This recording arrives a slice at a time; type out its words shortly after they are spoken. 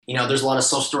There's a lot of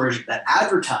self-storage that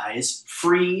advertise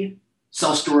free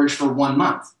self-storage for 1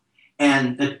 month.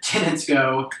 And the tenants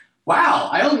go, wow,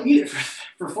 I only need it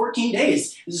for 14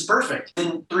 days. This is perfect.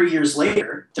 And 3 years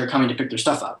later, they're coming to pick their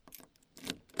stuff up.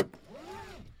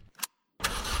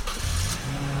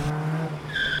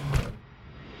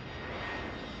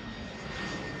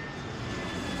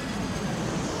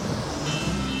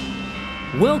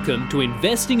 Welcome to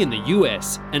Investing in the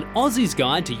US, an Aussie's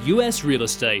Guide to US Real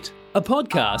Estate, a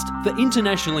podcast for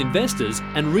international investors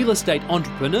and real estate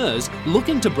entrepreneurs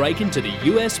looking to break into the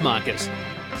US market.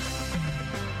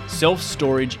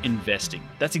 Self-storage investing.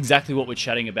 That's exactly what we're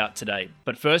chatting about today.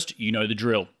 But first, you know the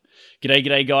drill.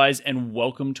 G'day guys, and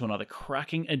welcome to another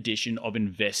cracking edition of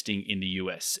Investing in the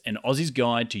US, an Aussie's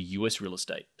Guide to US Real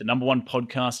Estate, the number one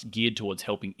podcast geared towards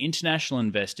helping international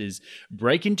investors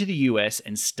break into the US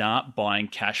and start buying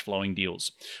cash flowing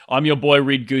deals. I'm your boy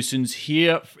Reed Goosens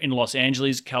here in Los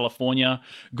Angeles, California.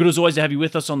 Good as always to have you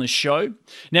with us on the show.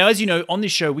 Now, as you know, on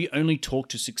this show, we only talk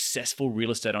to successful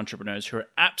real estate entrepreneurs who are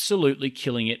absolutely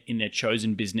killing it in their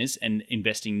chosen business and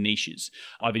investing niches.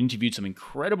 I've interviewed some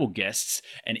incredible guests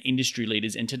and industry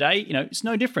leaders, and today, it's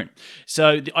no different.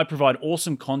 So I provide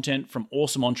awesome content from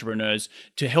awesome entrepreneurs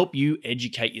to help you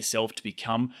educate yourself to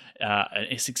become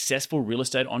a successful real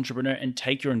estate entrepreneur and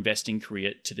take your investing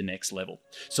career to the next level.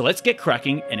 So let's get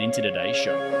cracking and into today's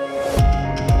show.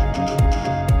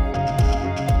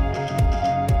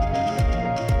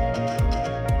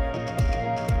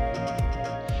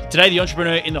 Today, the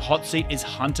entrepreneur in the hot seat is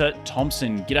Hunter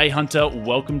Thompson. G'day, Hunter.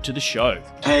 Welcome to the show.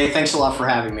 Hey, thanks a lot for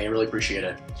having me. I really appreciate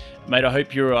it. Mate, I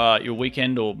hope your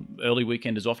weekend or early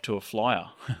weekend is off to a flyer.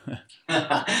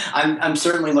 I'm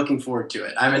certainly looking forward to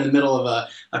it. I'm in the middle of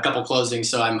a couple closings,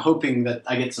 so I'm hoping that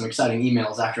I get some exciting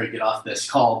emails after I get off this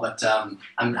call, but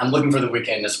I'm looking for the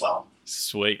weekend as well.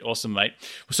 Sweet. Awesome, mate.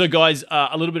 So guys,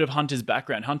 a little bit of Hunter's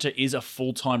background. Hunter is a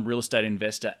full-time real estate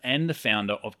investor and the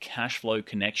founder of Cashflow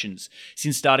Connections.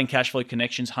 Since starting Cashflow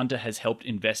Connections, Hunter has helped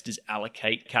investors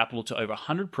allocate capital to over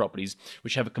 100 properties,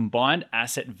 which have a combined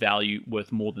asset value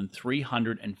worth more than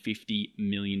 $350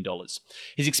 million.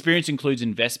 His experience includes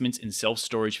investments in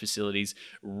self-storage facilities,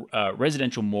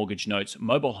 residential mortgage notes,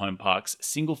 mobile home parks,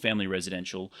 single-family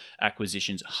residential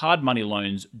acquisitions, hard money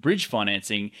loans, bridge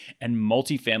financing, and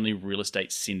multifamily real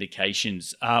estate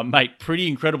syndications. Mate, pretty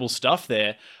incredible stuff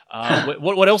there.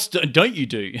 What else don't you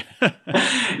do?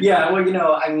 Yeah,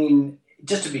 well,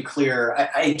 just to be clear,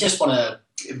 I just want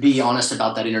to be honest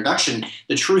about that introduction.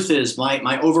 The truth is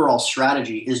my overall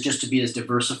strategy is just to be as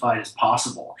diversified as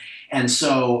possible. And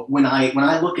so when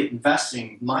I look at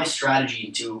investing, my strategy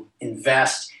is to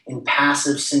invest in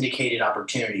passive syndicated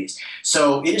opportunities.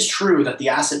 So it is true that the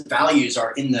asset values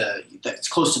are it's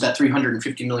close to that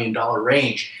 $350 million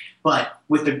range. But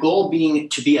with the goal being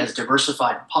to be as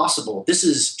diversified as possible, this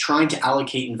is trying to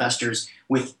allocate investors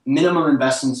with minimum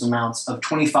investment amounts of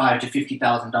 $25,000 to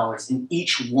 $50,000 in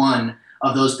each one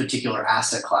of those particular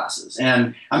asset classes.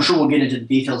 And I'm sure we'll get into the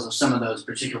details of some of those,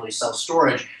 particularly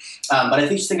self-storage. But I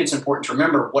just think it's important to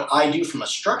remember what I do from a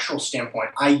structural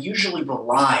standpoint. I usually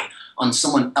rely on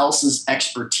someone else's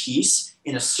expertise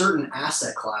in a certain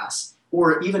asset class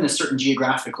or even a certain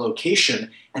geographic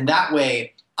location. And that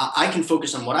way, I can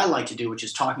focus on what I like to do, which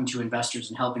is talking to investors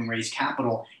and helping raise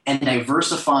capital and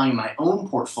diversifying my own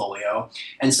portfolio.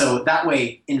 And so that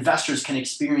way, investors can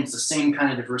experience the same kind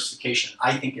of diversification.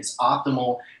 I think it's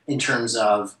optimal in terms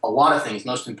of a lot of things,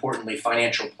 most importantly,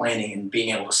 financial planning and being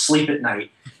able to sleep at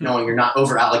night, knowing you're not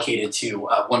over allocated to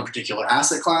one particular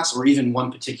asset class or even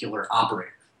one particular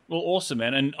operator. Well, awesome,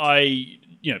 man. And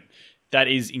that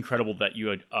is incredible that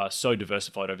you are so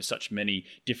diversified over such many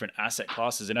different asset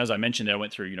classes. And as I mentioned there, I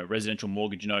went through, residential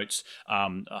mortgage notes,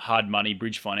 hard money,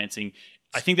 bridge financing.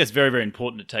 I think that's very, very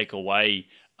important to take away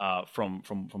from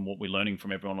what we're learning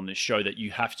from everyone on this show, that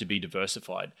you have to be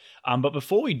diversified. But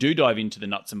before we do dive into the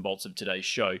nuts and bolts of today's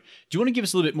show, do you want to give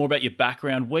us a little bit more about your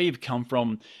background, where you've come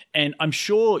from? And I'm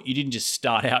sure you didn't just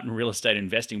start out in real estate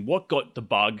investing. What got the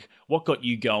bug? What got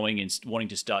you going and wanting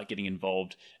to start getting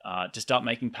involved to start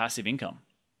making passive income?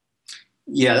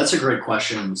 Yeah, that's a great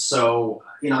question. So,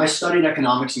 I studied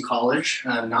economics in college.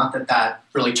 Not that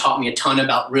really taught me a ton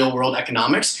about real world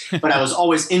economics, but I was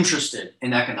always interested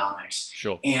in economics.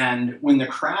 Sure. And when the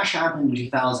crash happened in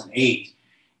 2008,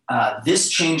 this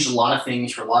changed a lot of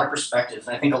things for a lot of perspectives.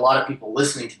 And I think a lot of people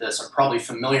listening to this are probably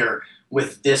familiar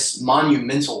with this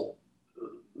monumental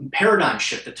paradigm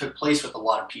shift that took place with a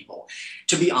lot of people.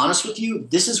 To be honest with you,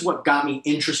 this is what got me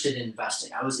interested in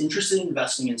investing. I was interested in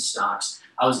investing in stocks.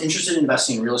 I was interested in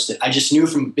investing in real estate. I just knew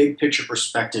from a big picture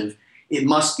perspective, it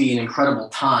must be an incredible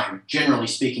time, generally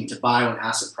speaking, to buy when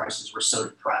asset prices were so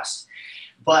depressed.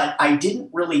 But I didn't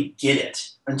really get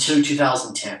it until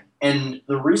 2010. And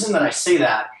the reason that I say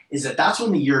that is that that's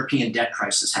when the European debt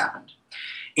crisis happened.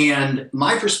 And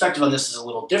my perspective on this is a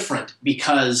little different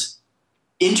because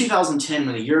in 2010,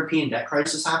 when the European debt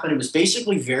crisis happened, it was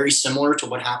basically very similar to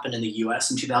what happened in the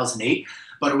US in 2008,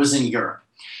 but it was in Europe.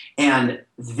 And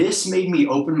this made me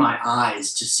open my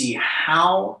eyes to see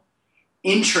how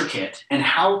intricate and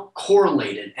how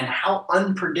correlated and how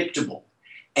unpredictable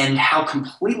and how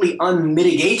completely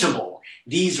unmitigatable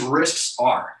these risks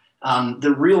are.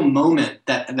 The real moment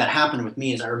that happened with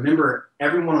me is I remember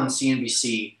everyone on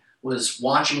CNBC was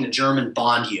watching the German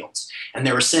bond yields. And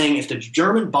they were saying if the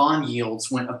German bond yields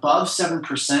went above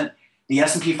 7%, the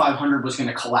S&P 500 was going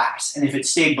to collapse. And if it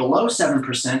stayed below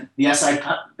 7%, the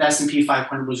S&P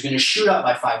 500 was going to shoot up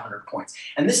by 500 points.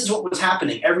 And this is what was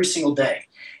happening every single day.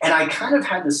 And I kind of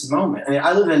had this moment. I mean,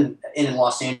 I live in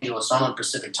Los Angeles, so I'm on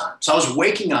Pacific time. So I was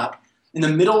waking up in the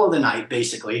middle of the night,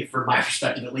 basically, from my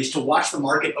perspective at least, to watch the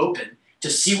market open to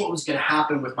see what was going to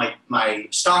happen with my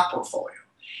stock portfolio.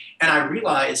 And I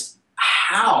realized,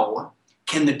 how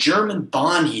can the German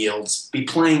bond yields be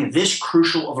playing this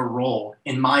crucial of a role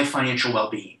in my financial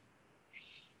well-being?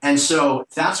 And so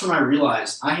that's when I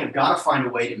realized I have got to find a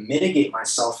way to mitigate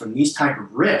myself from these type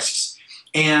of risks.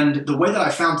 And the way that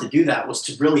I found to do that was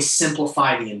to really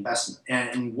simplify the investment.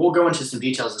 And we'll go into some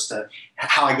details as to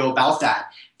how I go about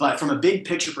that. But from a big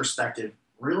picture perspective,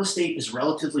 real estate is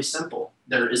relatively simple.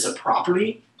 There is a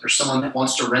property, there's someone that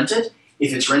wants to rent it.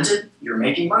 If it's rented, you're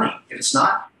making money. If it's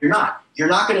not, you're not. You're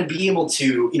not going to be able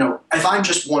to, if I'm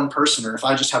just one person or if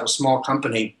I just have a small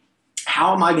company,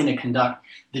 how am I going to conduct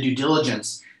the due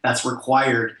diligence that's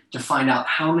required to find out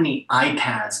how many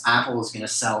iPads Apple is going to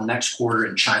sell next quarter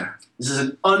in China? This is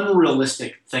an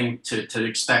unrealistic thing to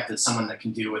expect that someone that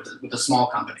can do with a small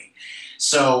company.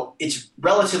 So it's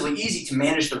relatively easy to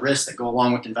manage the risks that go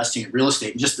along with investing in real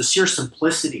estate. And just the sheer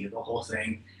simplicity of the whole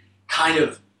thing kind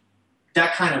of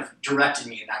directed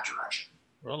me in that direction.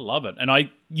 I love it. And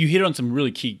you hit on some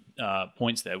really key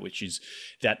points there, which is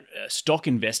that stock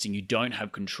investing, you don't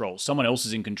have control. Someone else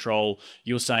is in control.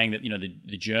 You're saying that,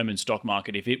 the German stock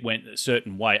market, if it went a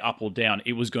certain way, up or down,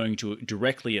 it was going to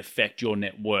directly affect your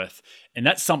net worth. And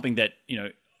that's something that,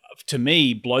 to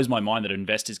me, blows my mind that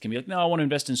investors can be like, no, I want to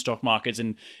invest in stock markets.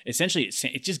 And essentially, it's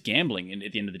just gambling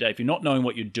at the end of the day. If you're not knowing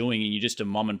what you're doing and you're just a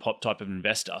mom and pop type of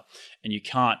investor and you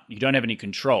don't have any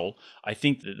control, I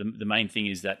think that the main thing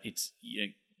is that it's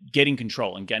getting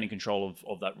control and gaining control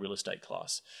of that real estate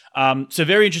class. So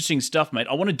very interesting stuff, mate.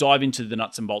 I want to dive into the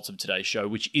nuts and bolts of today's show,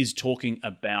 which is talking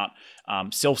about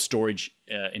self-storage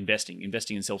investing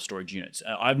in self-storage units.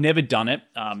 I've never done it.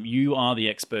 You are the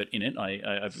expert in it.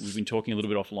 We've been talking a little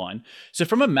bit offline. So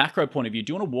from a macro point of view,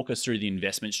 do you want to walk us through the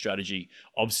investment strategy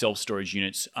of self-storage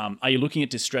units? Are you looking at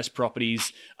distressed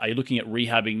properties? Are you looking at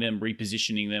rehabbing them,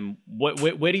 repositioning them?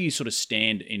 Where do you sort of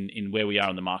stand in where we are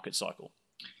in the market cycle?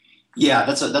 Yeah,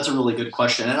 that's a really good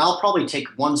question. And I'll probably take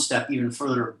one step even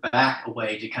further back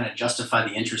away to kind of justify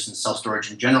the interest in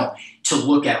self-storage in general, to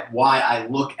look at why I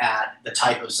look at the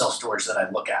type of self-storage that I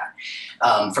look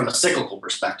at from a cyclical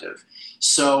perspective.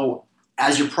 So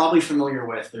as you're probably familiar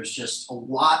with, there's just a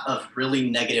lot of really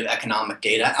negative economic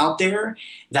data out there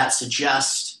that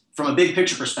suggests, from a big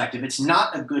picture perspective, it's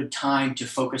not a good time to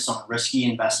focus on risky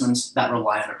investments that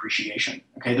rely on appreciation.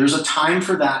 Okay, there's a time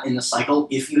for that in the cycle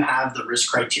if you have the risk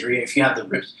criteria, if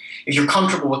you're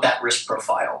comfortable with that risk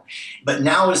profile. But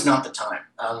now is not the time.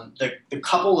 The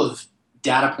couple of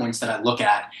data points that I look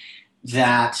at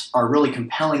that are really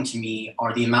compelling to me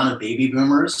are the amount of baby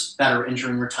boomers that are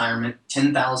entering retirement,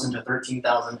 10,000 to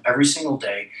 13,000 every single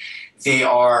day. They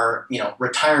are,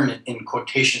 retirement in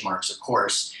quotation marks, of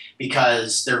course,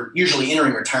 because they're usually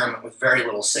entering retirement with very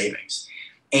little savings.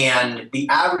 And the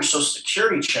average Social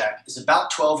Security check is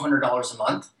about $1,200 a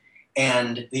month.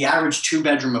 And the average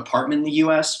two-bedroom apartment in the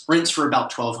US rents for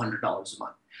about $1,200 a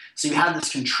month. So you have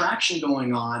this contraction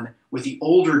going on with the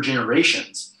older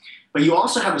generations. But you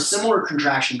also have a similar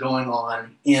contraction going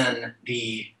on in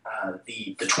the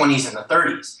 20s and the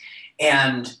 30s.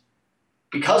 And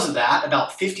because of that,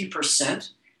 about 50%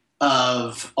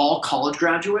 of all college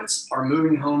graduates are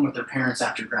moving home with their parents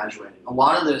after graduating. A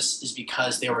lot of this is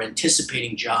because they were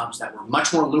anticipating jobs that were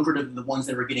much more lucrative than the ones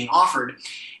they were getting offered.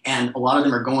 And a lot of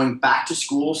them are going back to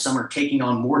school. Some are taking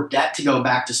on more debt to go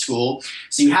back to school.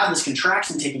 So you have this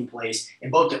contraction taking place in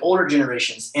both the older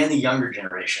generations and the younger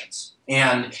generations.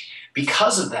 And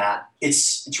because of that,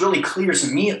 it's really clear to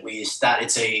me, at least, that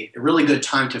it's a really good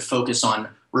time to focus on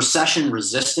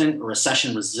recession-resistant or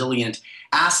recession-resilient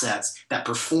assets that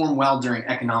perform well during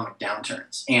economic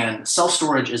downturns. And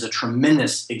self-storage is a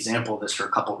tremendous example of this for a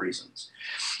couple reasons.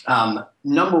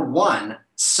 Number one,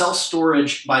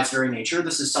 self-storage by its very nature,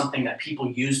 this is something that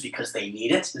people use because they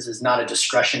need it. This is not a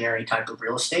discretionary type of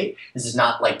real estate. This is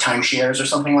not like timeshares or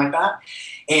something like that.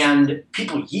 And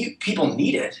people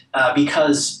need it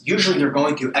because usually they're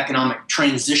going through economic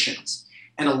transitions.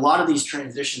 And a lot of these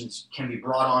transitions can be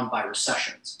brought on by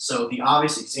recessions. So the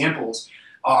obvious examples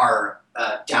are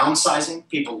downsizing,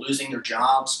 people losing their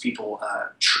jobs, people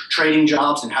trading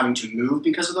jobs and having to move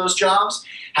because of those jobs,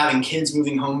 having kids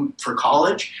moving home for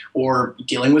college, or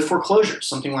dealing with foreclosures,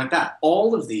 something like that.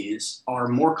 All of these are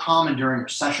more common during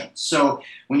recessions. So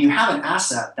when you have an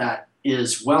asset that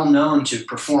is well known to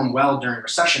perform well during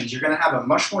recessions, you're going to have a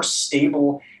much more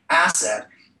stable asset,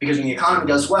 because when the economy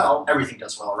does well, everything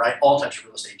does well, right? All types of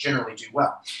real estate generally do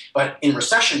well. But in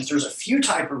recessions, there's a few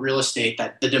types of real estate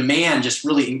that the demand just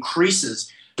really increases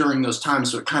during those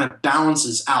times, so it kind of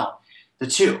balances out the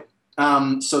two.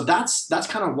 So that's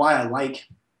kind of why I like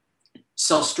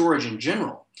self-storage in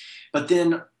general. But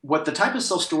then what the type of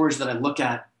self-storage that I look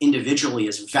at individually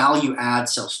is value-add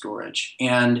self-storage.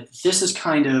 And this is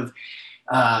kind of,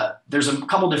 there's a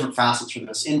couple different facets for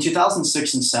this. In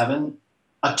 2006 and 7,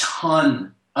 a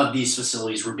ton of these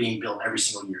facilities were being built every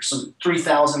single year. So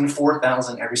 3,000,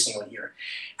 4,000 every single year.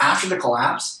 After the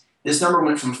collapse, this number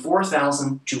went from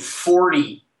 4,000 to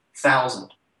 40,000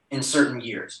 in certain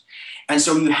years. And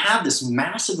so you have this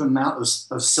massive amount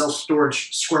of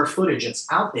self-storage square footage that's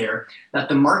out there that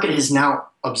the market has now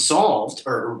absolved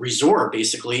or resorbed,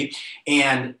 basically.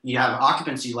 And you have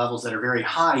occupancy levels that are very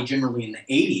high, generally in the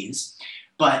 80s.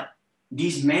 But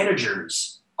these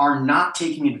managers are not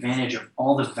taking advantage of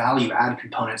all the value-add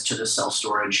components to the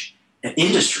self-storage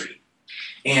industry.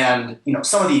 And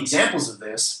some of the examples of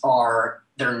this are,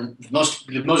 the most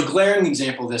glaring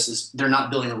example of this is they're not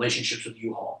building relationships with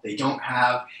U-Haul. They don't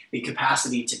have the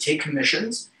capacity to take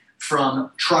commissions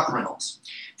from truck rentals.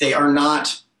 They are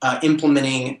not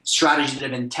implementing strategies that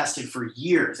have been tested for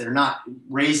years. They're not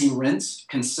raising rents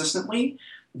consistently.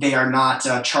 They are not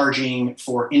charging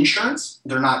for insurance.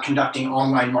 They're not conducting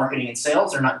online marketing and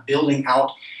sales. They're not building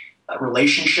out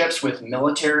relationships with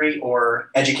military or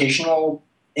educational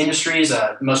industries,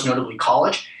 most notably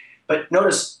college. But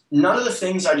notice, none of the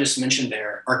things I just mentioned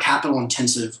there are capital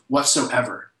intensive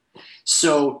whatsoever.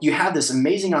 So you have this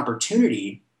amazing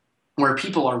opportunity where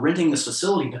people are renting this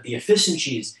facility, but the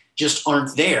efficiencies just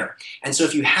aren't there. And so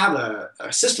if you have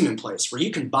a system in place where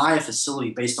you can buy a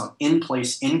facility based on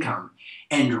in-place income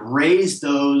and raise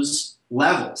those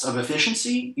levels of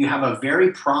efficiency, you have a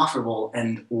very profitable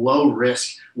and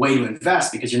low-risk way to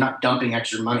invest because you're not dumping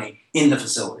extra money in the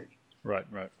facility. Right.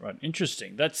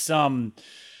 Interesting. That's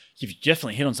you've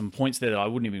definitely hit on some points there that I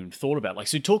wouldn't have even thought about. Like,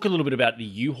 so talk a little bit about the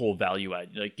U-Haul value add.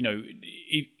 Like,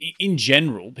 in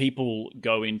general, people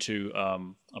go into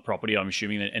a property, I'm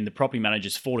assuming, and the property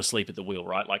managers fall asleep at the wheel,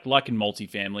 right? Like in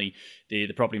multifamily,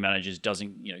 the property managers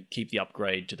doesn't, keep the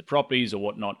upgrade to the properties or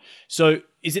whatnot. So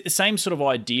is it the same sort of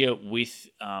idea with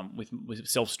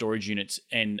self-storage units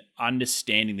and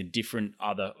understanding the different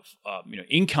other,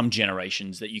 income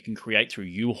generations that you can create through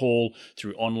U-Haul,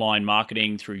 through online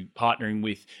marketing, through partnering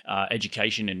with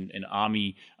education and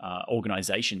army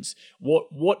organizations?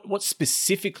 What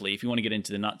specifically, if you want to get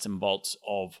into the nuts and bolts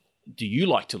of, do you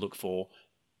like to look for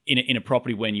in a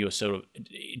property when you're sort of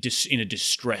in a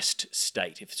distressed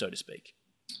state, if so to speak?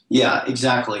 Yeah,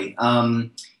 exactly.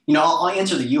 I'll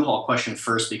answer the U-Haul question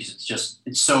first because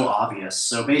it's so obvious.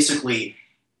 So basically,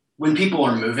 when people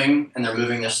are moving and they're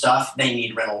moving their stuff, they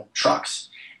need rental trucks.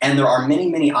 And there are many,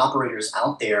 many operators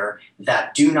out there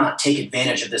that do not take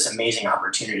advantage of this amazing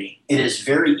opportunity. It is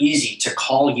very easy to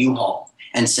call U-Haul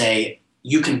and say,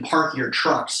 you can park your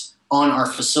trucks on our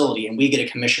facility and we get a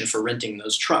commission for renting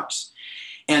those trucks.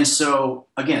 And so,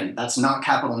 again, that's not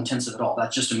capital intensive at all.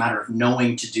 That's just a matter of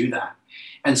knowing to do that.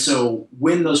 And so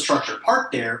when those trucks are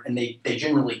parked there and they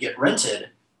generally get rented,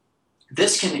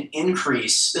 this can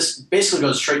increase. This basically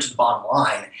goes straight to the bottom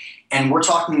line. And we're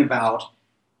talking about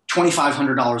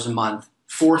 $2,500 a month,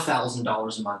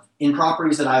 $4,000 a month in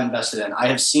properties that I've invested in. I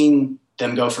have seen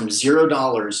them go from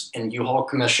 $0 in U-Haul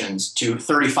commissions to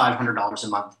 $3,500 a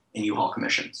month in U-Haul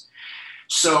commissions.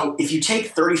 So if you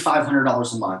take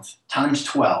 $3,500 a month times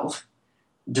 12,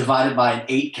 divided by an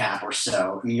 8 cap or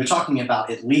so, I mean, you're talking about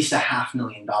at least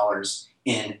 $500,000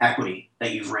 in equity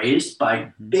that you've raised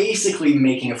by basically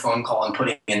making a phone call and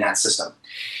putting in that system.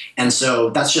 And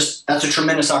so that's a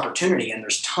tremendous opportunity. And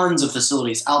there's tons of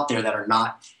facilities out there that are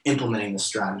not implementing this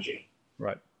strategy.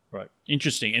 Right.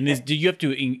 Interesting. And do you have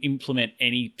to implement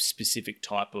any specific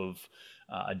type of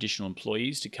additional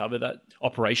employees to cover that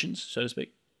operations, so to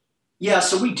speak? Yeah,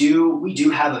 so we do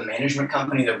have a management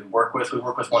company that we work with. We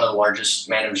work with one of the largest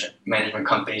management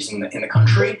companies in the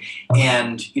country,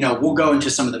 and we'll go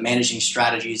into some of the managing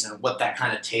strategies and what that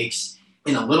kind of takes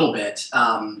in a little bit.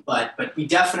 But we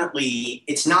definitely,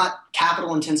 it's not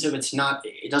capital intensive.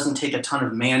 It doesn't take a ton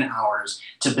of man hours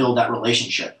to build that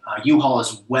relationship. U-Haul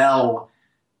is well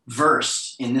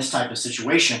versed in this type of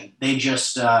situation. They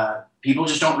just people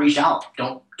just don't reach out,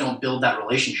 don't build that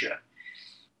relationship.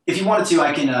 If you wanted to,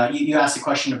 I can. You asked a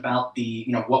question about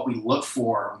what we look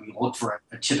for when we look for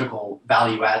a typical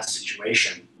value add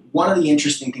situation. One of the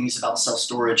interesting things about self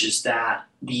storage is that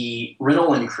the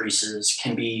rental increases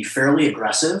can be fairly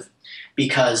aggressive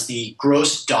because the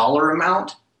gross dollar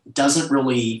amount doesn't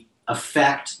really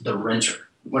affect the renter.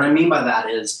 What I mean by that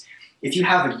is if you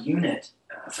have a unit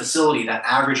facility that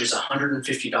averages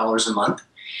 $150 a month,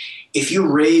 if you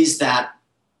raise that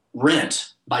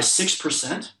rent by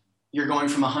 6%, you're going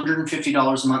from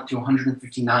 $150 a month to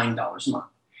 $159 a month.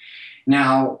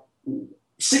 Now,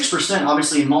 6%,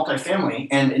 obviously in multifamily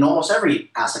and in almost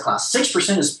every asset class,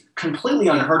 6% is completely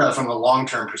unheard of from a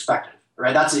long-term perspective,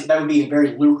 right? That would be a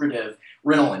very lucrative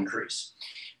rental increase.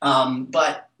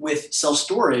 But with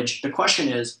self-storage, the question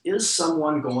is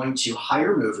someone going to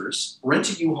hire movers, rent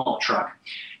a U-Haul truck,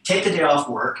 take the day off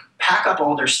work, pack up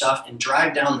all their stuff, and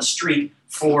drive down the street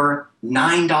for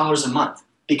 $9 a month?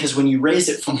 Because when you raise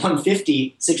it from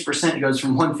 150, 6% goes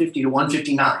from 150 to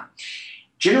 159.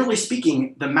 Generally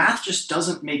speaking, the math just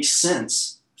doesn't make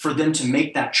sense for them to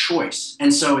make that choice.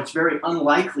 And so it's very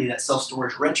unlikely that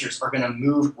self-storage renters are going to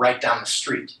move right down the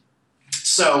street.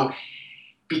 So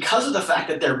because of the fact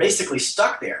that they're basically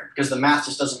stuck there, because the math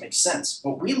just doesn't make sense,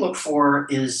 what we look for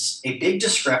is a big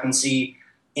discrepancy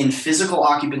in physical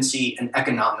occupancy and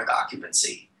economic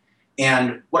occupancy.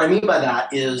 And what I mean by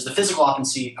that is the physical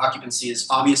occupancy is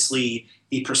obviously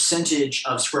the percentage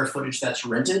of square footage that's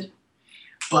rented,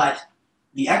 but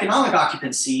the economic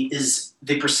occupancy is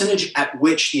the percentage at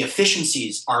which the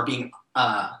efficiencies are being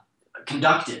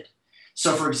conducted.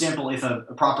 So, for example, if a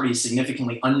property is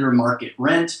significantly under market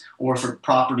rent, or if a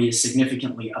property is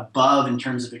significantly above in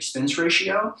terms of expense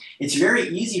ratio, it's very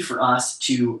easy for us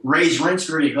to raise rents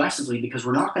very aggressively because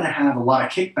we're not going to have a lot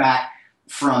of kickback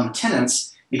from tenants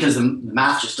because the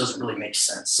math just doesn't really make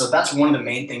sense. So that's one of the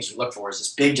main things we look for is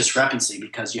this big discrepancy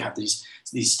because you have these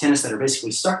tenants that are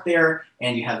basically stuck there,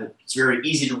 and it's very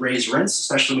easy to raise rents,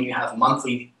 especially when you have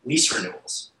monthly lease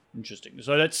renewals. Interesting.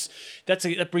 So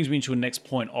that brings me into a next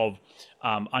point of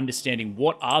understanding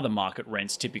what are the market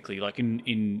rents typically. Like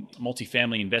in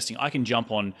multifamily investing, I can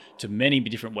jump on to many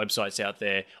different websites out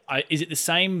there. Is it the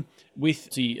same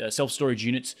with the self-storage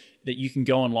units that you can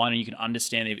go online and you can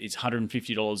understand if it's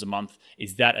 $150 a month?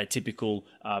 Is that a typical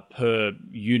per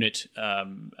unit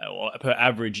or per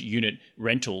average unit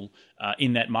rental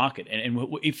in that market? And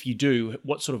if you do,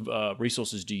 what sort of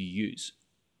resources do you use?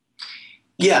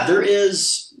 Yeah, there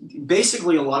is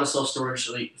basically a lot of self-storage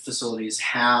facilities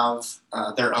have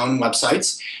their own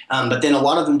websites, but then a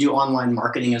lot of them do online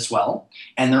marketing as well.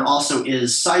 And there also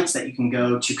is sites that you can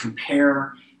go to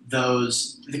compare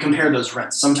those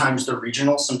rents. Sometimes they're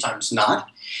regional, sometimes not.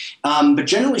 But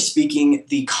generally speaking,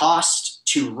 the cost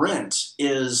to rent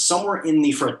is somewhere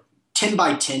for a 10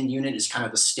 by 10 unit is kind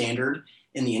of the standard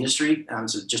in the industry.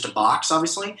 So just a box,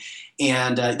 obviously.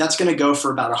 And that's going to go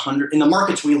for about $100 in the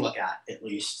markets we look at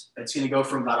least. It's going to go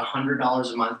from about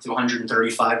 $100 a month to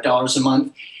 $135 a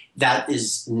month. That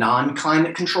is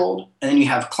non-climate controlled. And then you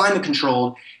have climate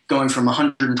controlled going from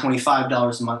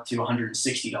 $125 a month to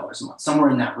 $160 a month, somewhere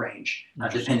in that range,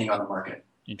 depending on the market.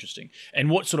 Interesting. And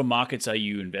what sort of markets are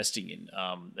you investing in?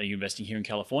 Are you investing here in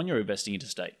California or investing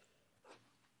interstate?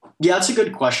 Yeah, that's a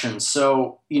good question.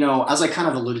 So, as I kind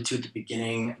of alluded to at the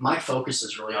beginning, my focus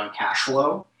is really on cash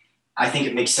flow. I think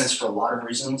it makes sense for a lot of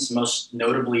reasons, most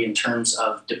notably in terms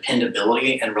of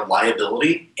dependability and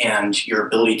reliability and your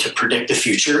ability to predict the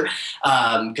future,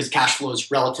 because cash flow is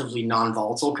relatively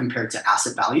non-volatile compared to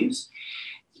asset values.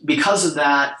 Because of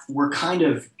that, we're kind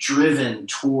of driven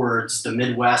towards the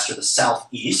Midwest or the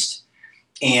Southeast.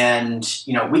 And,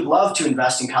 we'd love to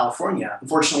invest in California.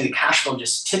 Unfortunately, the cash flow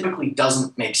just typically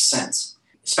doesn't make sense,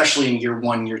 especially in year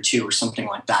 1, year 2, or something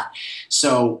like that.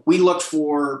 So we look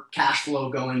for cash flow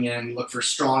going in. We look for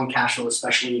strong cash flow,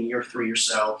 especially in year 3 or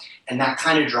so. And that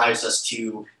kind of drives us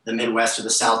to the Midwest or the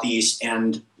Southeast.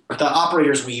 And the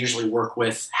operators we usually work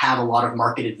with have a lot of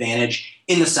market advantage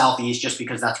in the Southeast just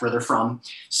because that's where they're from.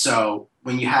 So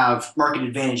when you have market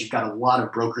advantage, you've got a lot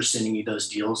of brokers sending you those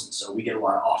deals. And so we get a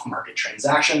lot of off-market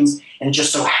transactions. And it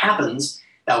just so happens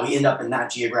that we end up in that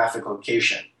geographic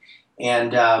location.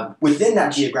 And within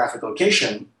that geographic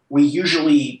location, we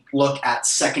usually look at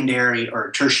secondary or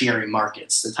tertiary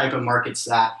markets, the type of markets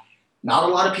that not a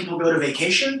lot of people go to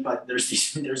vacation, but there's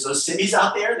those cities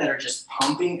out there that are just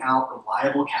pumping out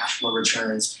reliable cash flow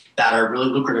returns that are really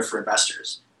lucrative for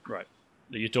investors. Right.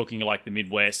 You're talking like the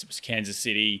Midwest, Kansas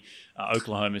City,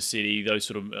 Oklahoma City, those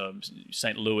sort of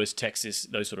St. Louis, Texas,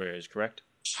 those sort of areas, correct?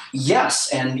 Yes,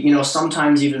 and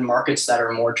sometimes even markets that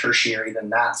are more tertiary than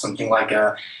that, something like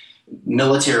a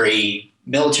military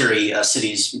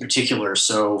cities in particular.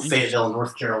 So Fayetteville,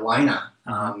 North Carolina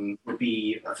would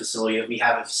be a facility. We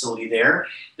have a facility there.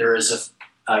 There is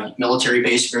a military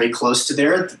base very close to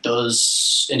there.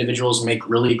 Those individuals make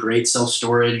really great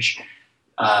self-storage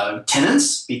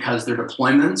tenants because their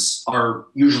deployments are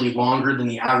usually longer than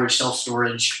the average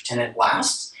self-storage tenant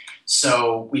lasts.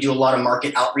 So we do a lot of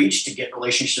market outreach to get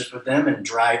relationships with them and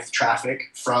drive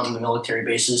traffic from the military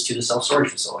bases to the self-storage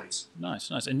facilities. Nice.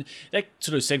 And that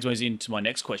sort of segues into my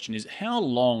next question is how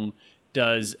long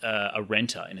does a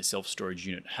renter in a self-storage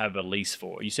unit have a lease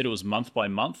for? You said it was month by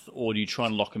month, or do you try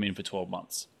and lock them in for 12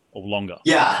 months or longer?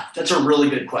 Yeah, that's a really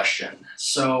good question.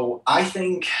 So I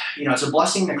think, it's a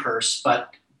blessing and a curse,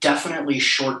 but definitely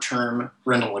short-term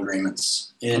rental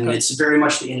agreements. And It's very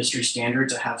much the industry standard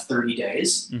to have 30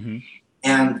 days. Mm-hmm.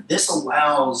 And this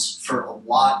allows for a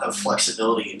lot of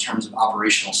flexibility in terms of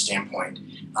operational standpoint.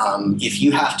 If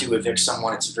you have to evict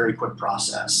someone, it's a very quick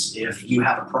process. If you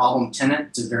have a problem tenant,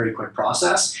 it's a very quick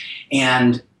process.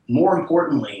 And more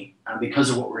importantly,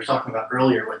 because of what we were talking about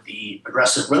earlier with the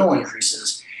aggressive rental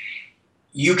increases,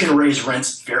 you can raise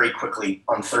rents very quickly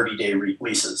on 30-day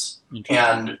leases. Okay.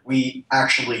 And we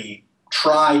actually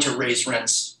try to raise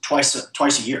rents twice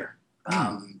a year.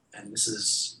 And this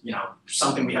is,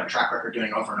 something we have a track record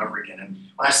doing over and over again. And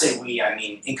when I say we, I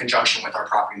mean in conjunction with our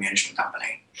property management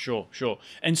company. Sure.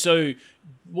 And so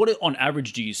what on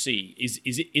average do you see?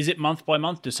 Is it month by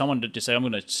month? Does someone to say, I'm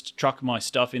going to truck my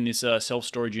stuff in this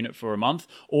self-storage unit for a month?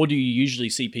 Or do you usually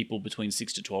see people between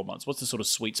 6 to 12 months? What's the sort of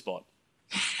sweet spot?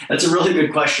 That's a really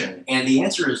good question. And the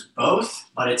answer is both,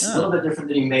 but it's a little bit different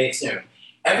than you may assume.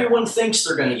 Everyone thinks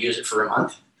they're going to use it for a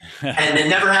month, and it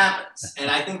never happens. And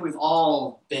I think we've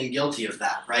all been guilty of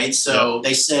that, right? So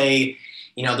They say,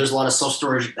 there's a lot of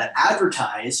self-storage that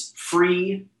advertise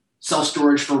free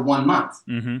self-storage for 1 month.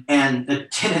 Mm-hmm. And the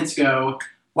tenants go,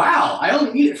 wow, I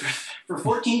only need it for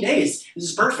 14 days. This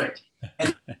is perfect.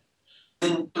 And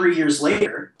then 3 years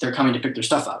later, they're coming to pick their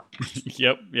stuff up.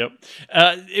 Yep.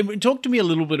 Talk to me a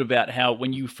little bit about how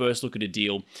when you first look at a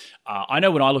deal, I know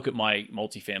when I look at my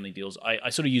multifamily deals, I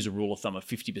sort of use a rule of thumb of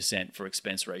 50% for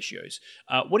expense ratios.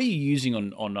 What are you using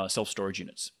on self-storage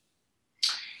units?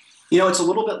 It's a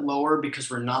little bit lower because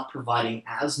we're not providing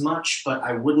as much, but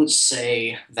I wouldn't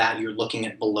say that you're looking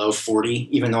at below 40,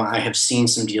 even though I have seen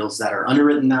some deals that are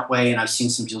underwritten that way, and I've seen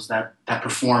some deals that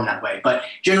perform that way. But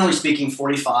generally speaking,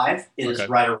 45 is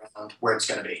right around where it's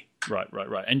going to be. Right.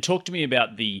 And talk to me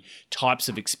about the types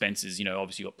of expenses.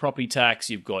 Obviously you've got property tax,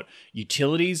 you've got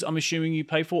utilities, I'm assuming you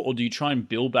pay for, or do you try and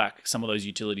bill back some of those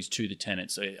utilities to the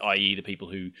tenants, i.e. the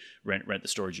people who rent the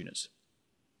storage units?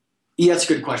 Yeah, that's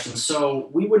a good question. So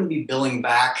we wouldn't be billing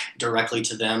back directly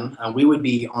to them. We would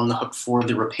be on the hook for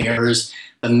the repairs,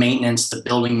 the maintenance, the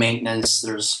building maintenance.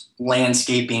 There's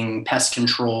landscaping, pest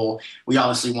control. We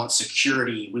obviously want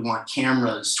security. We want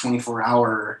cameras,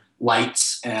 24-hour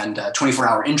lights, and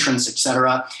 24-hour entrance,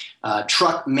 etc.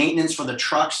 Truck maintenance for the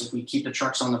trucks, if we keep the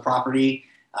trucks on the property.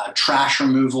 Trash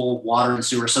removal, water and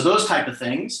sewer. So those type of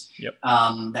things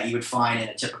that you would find in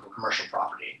a typical commercial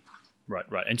property.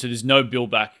 Right. And so there's no bill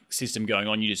back system going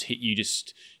on. You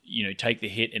just take the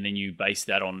hit and then you base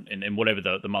that on and whatever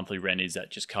the monthly rent is, that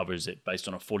just covers it based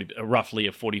on roughly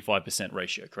a 45%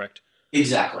 ratio, correct?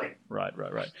 Exactly.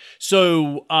 Right.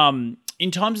 So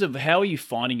in terms of how are you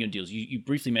finding your deals? You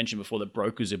briefly mentioned before that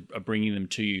brokers are bringing them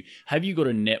to you. Have you got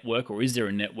a network, or is there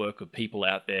a network of people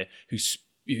out there who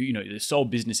their sole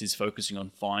business is focusing on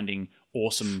finding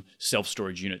awesome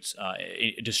self-storage units,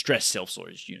 distressed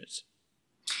self-storage units?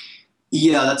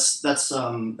 Yeah, that's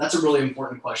a really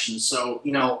important question. So,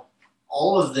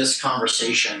 all of this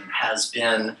conversation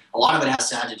a lot of it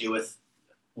has had to do with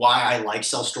why I like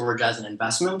self-storage as an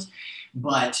investment.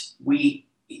 But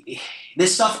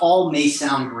this stuff all may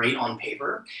sound great on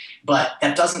paper, but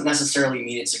that doesn't necessarily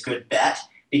mean it's a good bet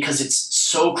because it's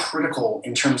so critical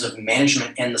in terms of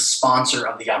management and the sponsor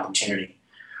of the opportunity.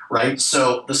 Right?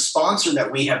 So the sponsor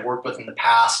that we have worked with in the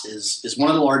past is one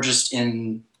of the largest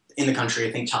in the country,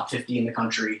 I think top 50 in the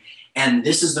country. And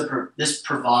this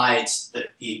provides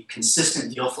the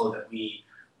consistent deal flow that we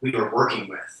are working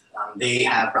with. They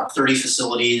have about 30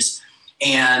 facilities,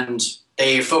 and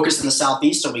They focus in the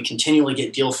Southeast, so we continually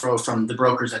get deal flow from the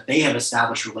brokers that they have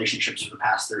established relationships for the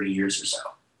past 30 years or so.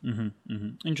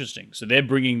 Interesting. So they're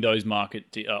bringing those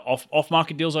off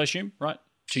market deals, I assume, right?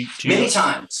 To Many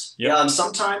times. Yep.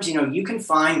 Sometimes, you can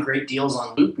find great deals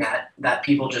on LoopNet that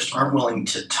people just aren't willing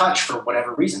to touch for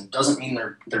whatever reason. Doesn't mean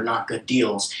they're not good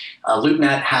deals.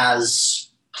 LoopNet has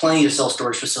plenty of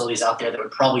self-storage facilities out there that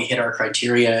would probably hit our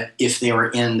criteria if they were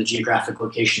in the geographic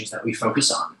locations that we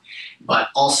focus on. But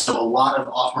also a lot of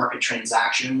off-market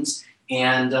transactions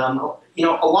and, a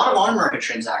lot of on-market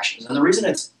transactions. And the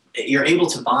reason you're able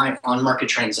to buy on-market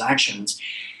transactions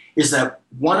is that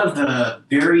one of the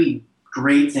very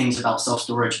great things about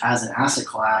self-storage as an asset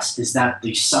class is that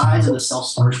the size of the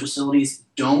self-storage facilities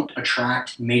don't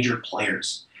attract major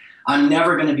players. I'm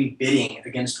never going to be bidding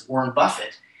against Warren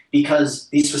Buffett because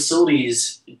these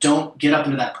facilities don't get up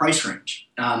into that price range.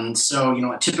 So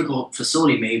a typical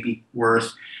facility may be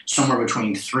worth somewhere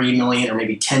between $3 million or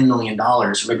maybe $10 million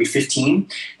or maybe 15.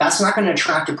 That's not going to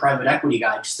attract a private equity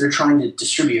guy because they're trying to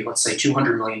distribute, let's say,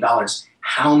 $200 million.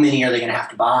 How many are they going to have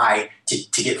to buy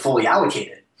to get fully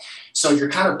allocated? So you're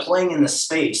kind of playing in the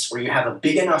space where you have a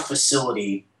big enough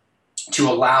facility to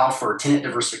allow for tenant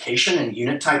diversification and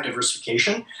unit type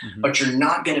diversification, but you're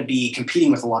not going to be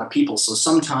competing with a lot of people. So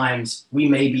sometimes we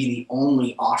may be the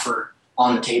only offer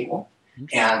on the table,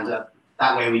 and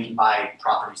that way we can buy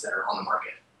properties that are on the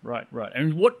market. Right.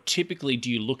 And what typically do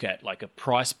you look at, like a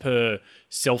price per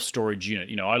self-storage unit?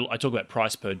 I talk about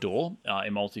price per door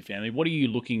in multifamily. What are you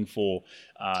looking for?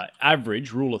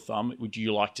 Average rule of thumb would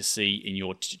you like to see in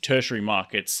your tertiary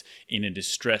markets in a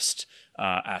distressed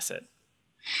asset?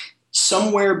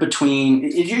 Somewhere between,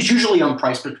 it's usually on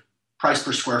price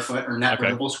per square foot or net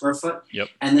rentable square foot. Yep.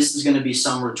 And this is going to be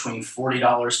somewhere between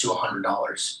 $40 to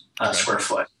 $100 square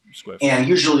foot. And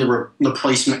usually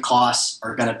replacement costs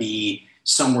are going to be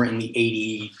somewhere in the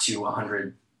 80 to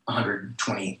 100,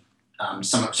 120,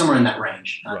 somewhere in that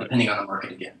range, depending on the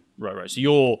market again. Right. So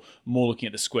you're more looking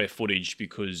at the square footage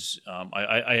because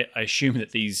I assume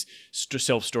that these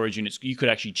self-storage units, you could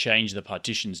actually change the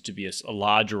partitions to be a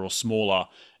larger or smaller.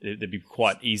 They'd be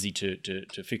quite easy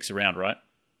to fix around, right?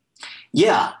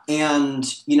 Yeah. And,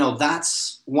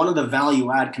 that's one of the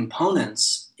value add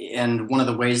components and one of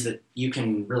the ways that you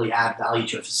can really add value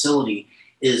to a facility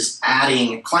is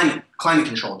adding climate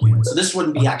controlled units. So this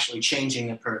wouldn't be actually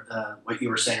changing what you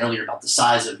were saying earlier about the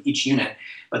size of each unit,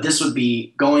 but this would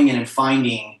be going in and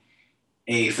finding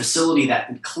a facility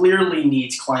that clearly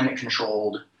needs climate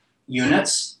controlled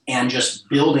units and just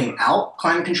building out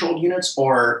climate controlled units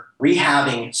or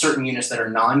rehabbing certain units that are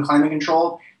non-climate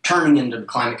controlled, turning into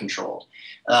climate controlled.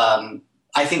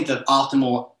 I think the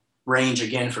optimal range,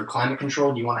 again, for climate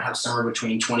controlled, you want to have somewhere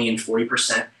between 20 and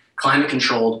 40% climate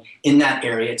controlled in that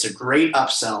area. It's a great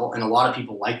upsell, and a lot of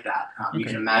people like that. You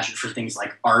can imagine for things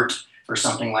like art or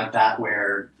something like that,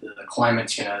 where the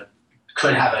climate's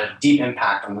could have a deep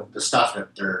impact on the stuff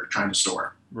that they're trying to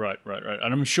store. Right.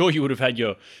 And I'm sure you would have had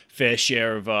your fair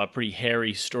share of pretty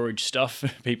hairy storage stuff.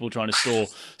 People trying to store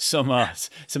some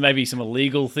maybe some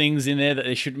illegal things in there that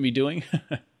they shouldn't be doing.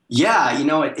 Yeah,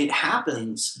 it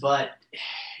happens, but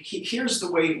here's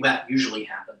the way that usually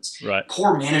happens. Right.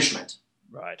 Poor management.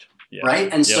 Right. Yeah. Right.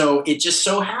 And so it just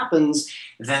so happens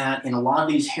that in a lot of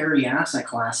these hairy asset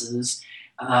classes,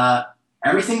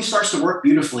 everything starts to work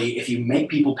beautifully if you make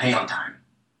people pay on time.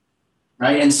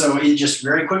 Right. And so it just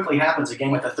very quickly happens again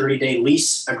with the 30-day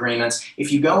lease agreements.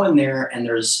 If you go in there and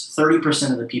there's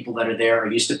 30% of the people that are there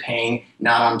are used to paying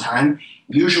not on time,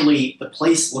 usually the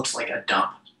place looks like a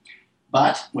dump.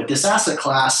 But with this asset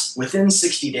class, within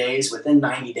 60 days, within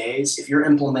 90 days, if you're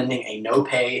implementing a no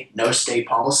pay, no stay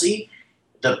policy,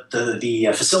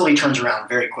 the facility turns around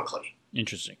very quickly.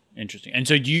 Interesting. And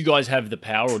so do you guys have the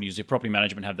power, or does your property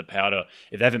management have the power to,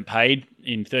 if they haven't paid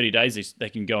in 30 days, they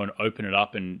can go and open it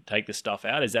up and take the stuff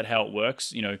out? Is that how it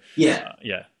works? Yeah.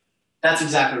 That's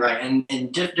exactly right.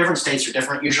 And different states are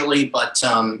different usually, but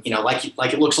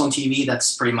like it looks on TV,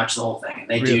 that's pretty much the whole thing.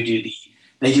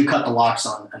 They do cut the locks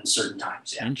on certain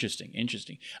times. Yeah.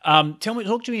 Interesting.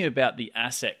 Talk to me about the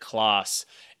asset class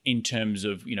in terms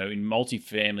of, in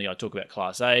multifamily, I talk about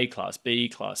Class A, Class B,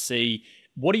 Class C.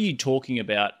 What are you talking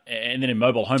about? And then in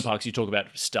mobile home parks, you talk about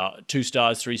 2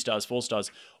 stars, 3 stars, 4 stars.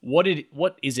 What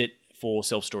is it for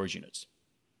self-storage units?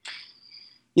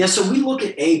 Yeah, so we look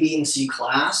at A, B, and C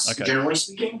class, generally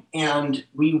speaking, and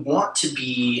we want to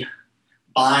be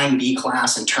buying B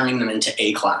class and turning them into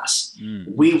A class.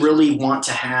 We really want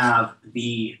to have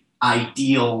the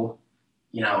ideal,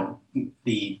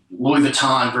 the Louis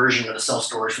Vuitton version of a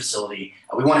self-storage facility.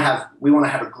 We want to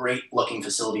have a great looking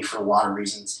facility for a lot of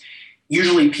reasons.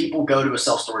 Usually people go to a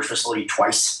self-storage facility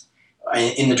twice.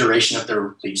 in the duration of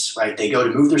their lease, right? They go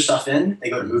to move their stuff in, they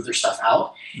go to move their stuff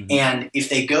out. Mm-hmm. And if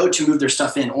they go to move their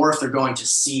stuff in, or if they're going to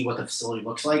see what the facility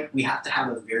looks like, we have to have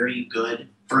a very good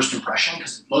first impression,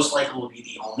 because most likely will be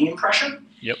the only impression.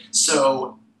 Yep.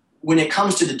 So when it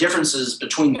comes to the differences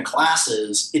between the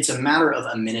classes, it's a matter of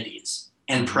amenities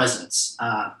and presence.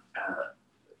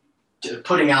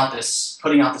 Putting out this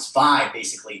vibe,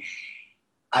 basically.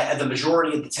 The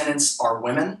majority of the tenants are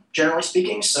women, generally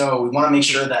speaking, so we want to make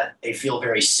sure that they feel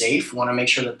very safe. We want to make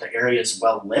sure that the area is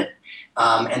well lit.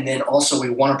 And then also we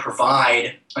want to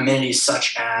provide amenities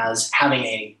such as having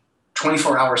a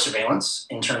 24-hour surveillance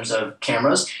in terms of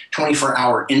cameras,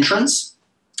 24-hour entrance.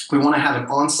 We want to have an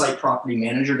on-site property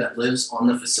manager that lives on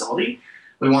the facility.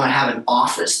 We want to have an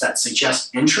office that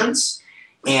suggests entrance.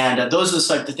 And those are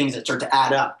the type of things that start to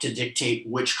add up to dictate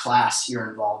which class you're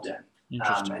involved in.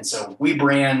 And so we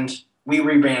rebrand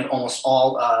almost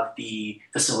all of the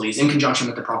facilities in conjunction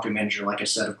with the property manager, like I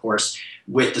said, of course,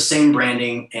 with the same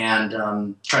branding,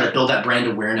 and try to build that brand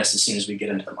awareness as soon as we get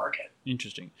into the market.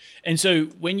 Interesting. And so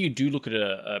when you do look at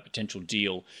a potential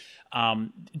deal,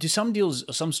 do some deals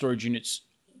or some storage units,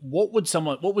 what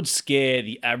would scare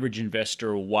the average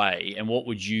investor away, and what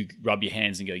would you rub your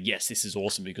hands and go, yes, this is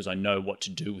awesome because I know what to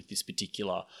do with this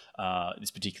particular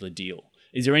deal?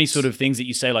 Is there any sort of things that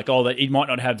you say, like, oh, that it might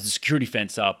not have the security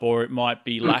fence up, or it might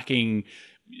be lacking,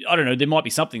 I don't know, there might be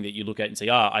something that you look at and say,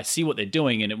 I see what they're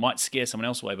doing, and it might scare someone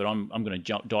else away, but I'm going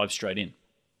to dive straight in.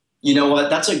 You know what?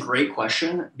 That's a great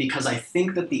question, because I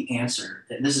think that the answer,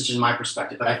 and this is just my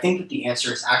perspective, but I think that the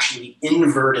answer is actually the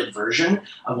inverted version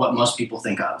of what most people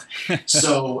think of.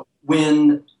 So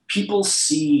when people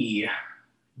see,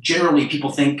 generally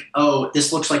people think, oh,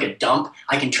 this looks like a dump,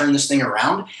 I can turn this thing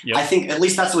around. Yep. I think, at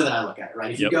least that's the way that I look at it, right?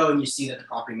 If you go and you see that the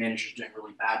property manager is doing a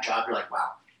really bad job, you're like,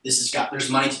 wow, there's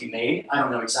money to be made. I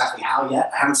don't know exactly how yet.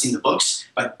 I haven't seen the books,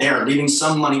 but they're leaving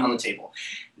some money on the table.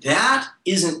 That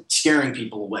isn't scaring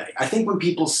people away. I think when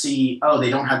people see, oh, they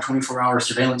don't have 24-hour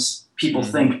surveillance, people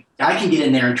think, I can get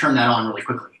in there and turn that on really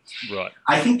quickly. Right.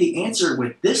 I think the answer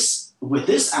with this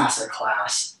asset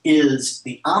class is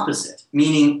the opposite,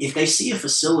 meaning if they see a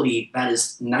facility that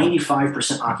is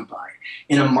 95% occupied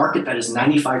in a market that is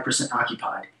 95%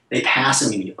 occupied, they pass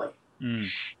immediately.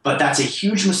 But that's a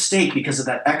huge mistake because of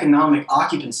that economic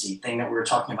occupancy thing that we were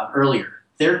talking about earlier.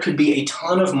 There could be a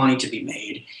ton of money to be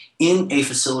made in a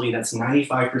facility that's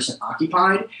 95%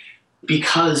 occupied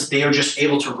because they are just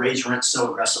able to raise rent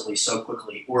so aggressively, so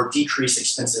quickly, or decrease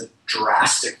expenses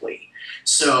drastically.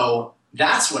 So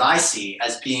that's what I see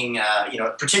as being,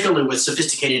 particularly with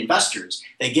sophisticated investors.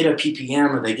 They get a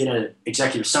PPM or they get an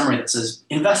executive summary that says,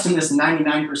 invest in this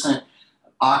 99%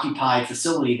 occupied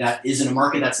facility that is in a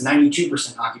market that's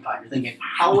 92% occupied. You're thinking,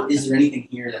 how is there anything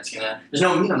here that's there's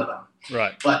no meat on the bone.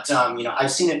 Right. But,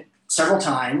 I've seen it several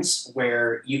times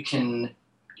where you can,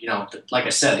 like I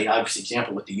said, the obvious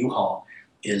example with the U-Haul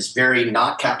is very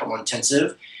not capital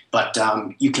intensive, but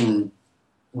you can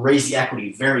raise the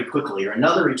equity very quickly. Or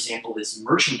another example is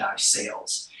merchandise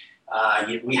sales.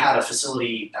 We had a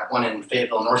facility, that one in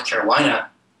Fayetteville, North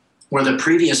Carolina, where the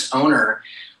previous owner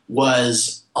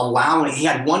was he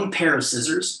had one pair of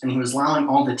scissors, and he was allowing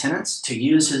all the tenants to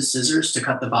use his scissors to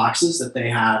cut the boxes that they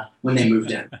had when they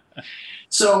moved in.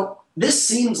 So this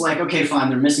seems like, okay, fine,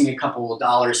 they're missing a couple of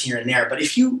dollars here and there. But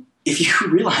if you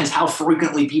realize how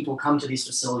frequently people come to these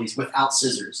facilities without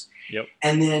scissors,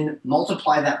 and then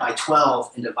multiply that by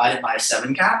 12 and divide it by a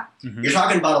 7 cap, you're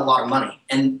talking about a lot of money.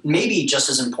 And maybe just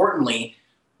as importantly,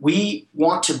 we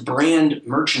want to brand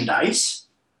merchandise,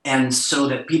 and so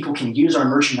that people can use our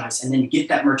merchandise and then get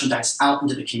that merchandise out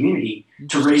into the community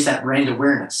to raise that brand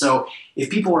awareness. So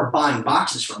if people are buying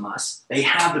boxes from us, they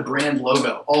have the brand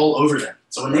logo all over them.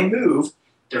 So when they move,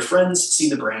 their friends see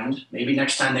the brand. Maybe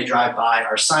next time they drive by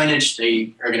our signage,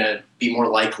 they are going to be more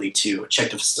likely to check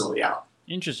the facility out.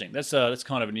 Interesting. That's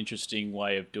kind of an interesting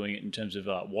way of doing it in terms of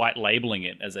white labeling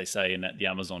it, as they say in the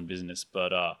Amazon business.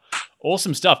 But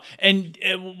awesome stuff. And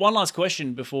one last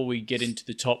question before we get into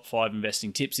the top 5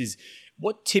 investing tips is,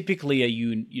 what typically are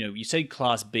you say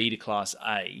Class B to Class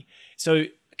A. So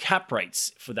cap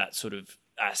rates for that sort of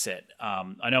asset.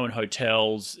 I know in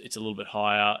hotels it's a little bit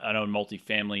higher. I know in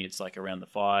multifamily it's like around the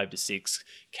 5 to 6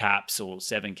 caps or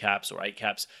 7 caps or 8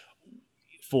 caps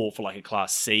for like a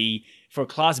Class C. For a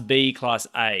Class B, Class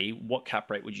A, what cap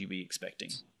rate would you be expecting?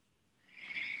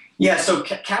 Yeah, so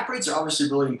cap rates are obviously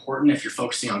really important if you're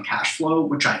focusing on cash flow,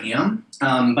 which I am.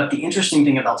 But the interesting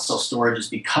thing about self-storage is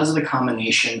because of the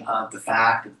combination of the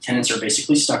fact that the tenants are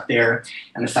basically stuck there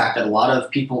and the fact that a lot of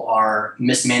people are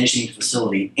mismanaging the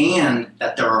facility and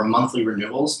that there are monthly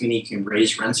renewals, meaning you can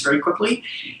raise rents very quickly.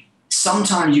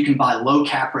 sometimes you can buy low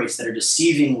cap rates that are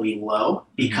deceivingly low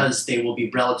because they will be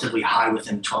relatively high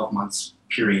within 12 months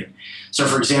period. So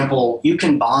for example, you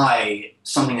can buy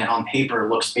something that on paper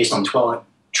looks based on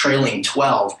trailing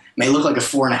 12, may look like a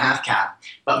 4.5 cap,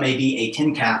 but maybe a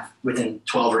 10 cap within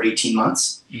 12 or 18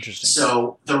 months. Interesting.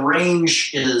 So the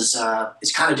range is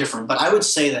kind of different, but I would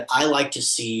say that I like to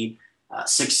see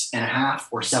 6.5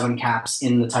 or 7 caps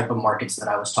in the type of markets that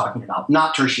I was talking about,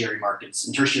 not tertiary markets.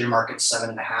 In tertiary markets,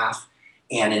 7.5,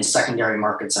 and in secondary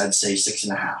markets, I'd say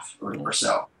 6.5 or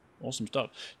so. Awesome stuff.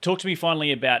 Talk to me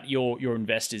finally about your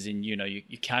investors in your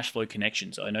cash flow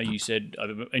connections. I know you said I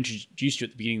introduced you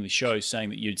at the beginning of the show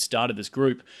saying that you'd started this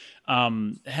group.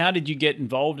 How did you get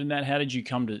involved in that? How did you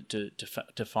come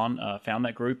to found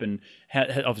that group? And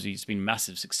obviously it's been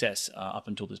massive success up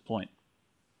until this point.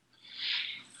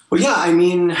 Well, yeah, I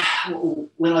mean,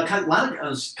 when I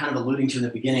was kind of alluding to in the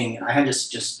beginning, I had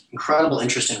just incredible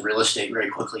interest in real estate very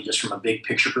quickly, just from a big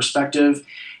picture perspective.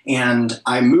 And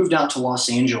I moved out to Los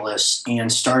Angeles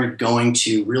and started going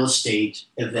to real estate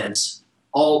events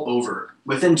all over.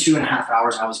 Within 2.5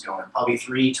 hours, I was going probably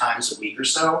 3 times a week or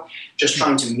so, just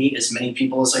trying to meet as many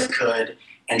people as I could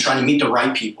and trying to meet the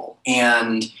right people.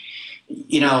 And,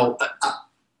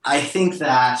 I think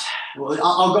that,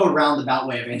 I'll go around the about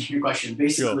way of answering your question.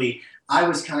 Basically, sure. I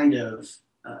was kind of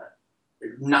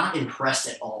not impressed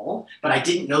at all, but I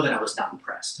didn't know that I was not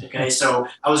impressed. Okay. So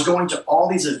I was going to all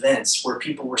these events where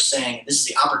people were saying, this is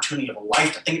the opportunity of a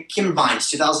lifetime. I think Kim Vines,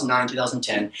 2009,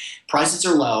 2010, prices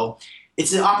are low.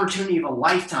 It's the opportunity of a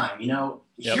lifetime. Yep.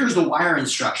 Here's the wire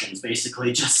instructions,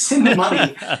 basically. Just send the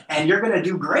money and you're going to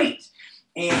do great.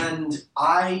 And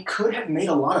I could have made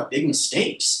a lot of big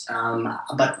mistakes,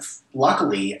 but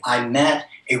luckily I met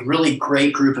a really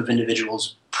great group of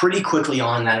individuals pretty quickly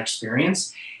on that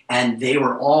experience, and they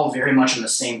were all very much on the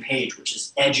same page, which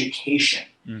is education.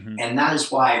 Mm-hmm. And that is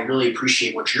why I really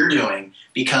appreciate what you're doing,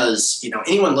 because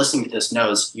anyone listening to this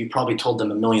knows, you probably told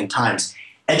them a million times,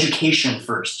 education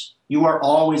first. You are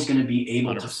always going to be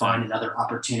able 100%. To find another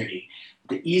opportunity.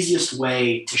 The easiest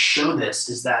way to show this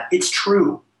is that it's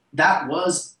true. That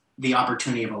was the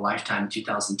opportunity of a lifetime in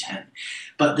 2010.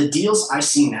 But the deals I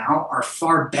see now are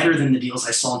far better than the deals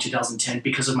I saw in 2010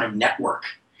 because of my network.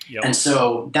 Yep. And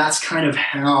so that's kind of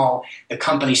how the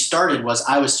company started. Was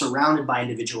I was surrounded by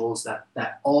individuals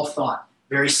that all thought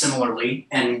very similarly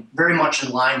and very much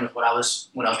in line with what I was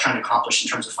trying to accomplish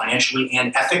in terms of financially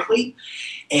and ethically.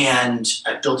 And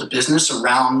I built a business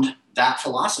around that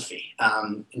philosophy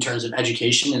in terms of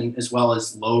education and as well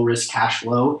as low risk cash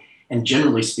flow. And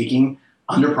generally speaking,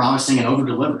 under-promising and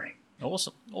over-delivering.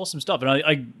 Awesome stuff. And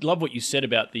I love what you said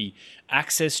about the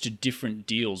access to different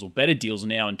deals or better deals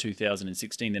now in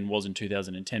 2016 than was in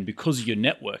 2010 because of your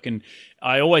network. And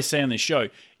I always say on this show,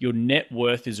 your net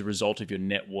worth is a result of your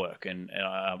network. And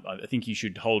I think you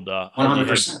should hold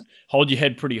your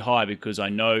head pretty high, because I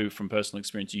know from personal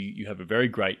experience you have a very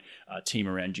great team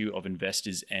around you of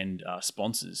investors and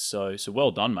sponsors. So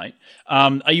well done, mate.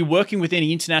 Are you working with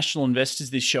any international investors?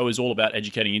 This show is all about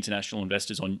educating international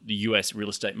investors on the US real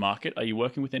estate market. Are you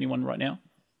working with anyone right now?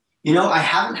 I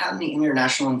haven't had any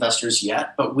international investors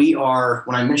yet, but we are,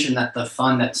 when I mentioned that the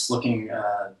fund that's looking,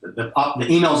 the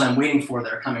emails I'm waiting for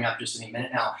that are coming up just in a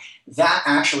minute now, that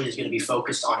actually is going to be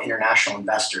focused on international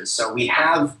investors. So we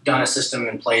have done a system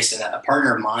in place, and a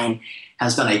partner of mine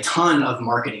has done a ton of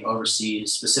marketing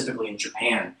overseas, specifically in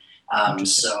Japan.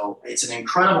 So it's an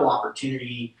incredible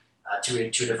opportunity to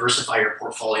diversify your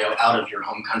portfolio out of your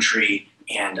home country,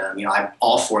 and I'm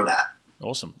all for that.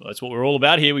 Awesome. That's what we're all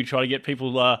about here. We try to get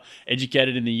people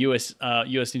educated in the US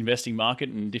investing market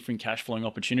and different cash flowing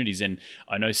opportunities. And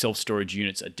I know self-storage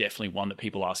units are definitely one that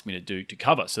people ask me to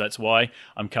cover. So that's why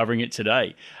I'm covering it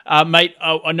today. Mate,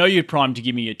 I know you're primed to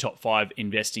give me your top 5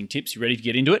 investing tips. You ready to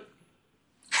get into it?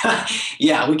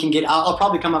 Yeah, we can get. I'll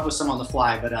probably come up with some on the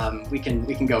fly, but we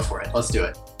can go for it. Let's do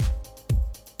it.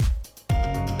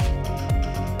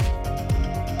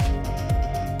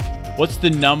 What's the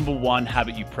number one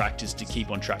habit you practice to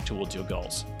keep on track towards your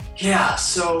goals? Yeah,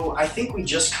 so I think we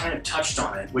just kind of touched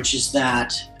on it, which is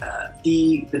that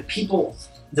the people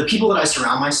that I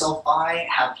surround myself by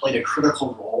have played a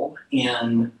critical role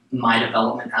in my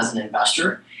development as an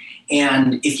investor.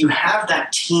 And if you have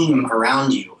that team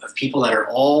around you of people that are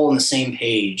all on the same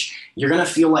page, you're going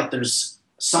to feel like there's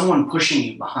someone pushing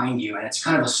you behind you, and it's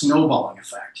kind of a snowballing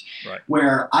effect. Right.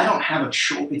 Where I don't have a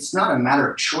choice. It's not a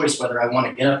matter of choice whether I want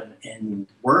to get up and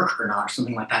work or not, or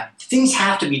something like that. Things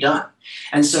have to be done.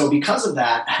 And so because of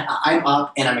that, I'm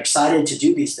up and I'm excited to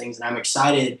do these things, and I'm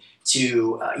excited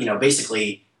to,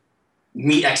 basically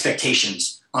meet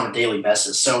expectations on a daily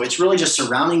basis. So it's really just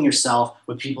surrounding yourself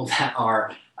with people that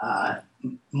are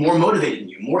more motivated than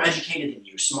you, more educated than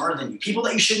you, smarter than you, people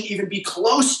that you shouldn't even be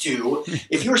close to.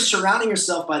 If you're surrounding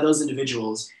yourself by those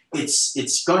individuals,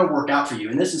 it's going to work out for you.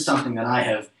 And this is something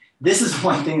that this is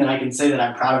one thing that I can say that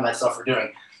I'm proud of myself for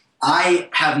doing. I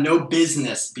have no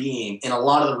business being in a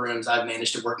lot of the rooms I've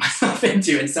managed to work myself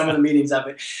into, in some of the meetings I've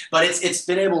been, but it's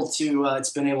been able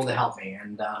to help me.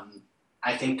 And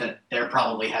I think that they're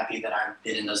probably happy that I've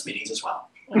been in those meetings as well.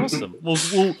 Awesome.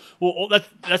 Well,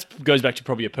 that goes back to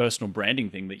probably a personal branding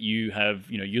thing that you have.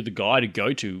 You're the guy to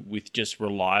go to with just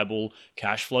reliable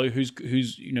cash flow, who's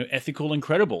ethical and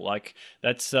credible. Like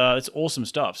that's awesome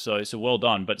stuff. So well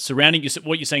done. But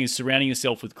what you're saying is surrounding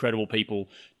yourself with credible people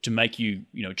to make you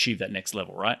achieve that next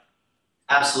level, right?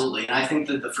 Absolutely. And I think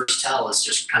that the first tell is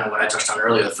just kind of what I touched on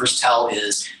earlier. The first tell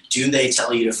is, do they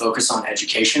tell you to focus on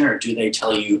education, or do they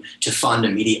tell you to fund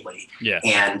immediately? Yeah.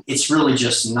 And it's really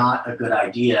just not a good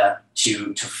idea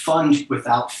to fund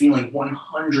without feeling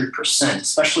 100%,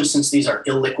 especially since these are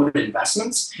illiquid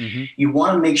investments. Mm-hmm. You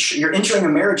want to make sure you're entering a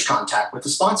marriage contract with the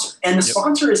sponsor. And the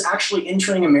sponsor is actually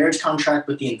entering a marriage contract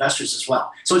with the investors as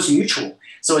well. So it's mutual.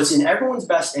 So it's in everyone's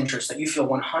best interest that you feel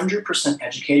 100%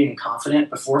 educated and confident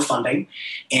before funding.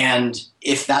 And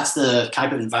if that's the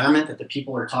type of environment that the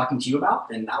people are talking to you about,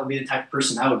 then that would be the type of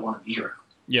person I would want to be around.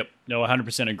 Yep. No,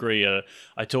 100% agree.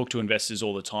 I talk to investors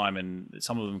all the time, and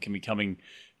some of them can be coming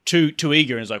too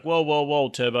eager, and it's like, whoa,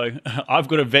 Turbo, I've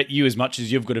got to vet you as much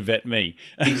as you've got to vet me.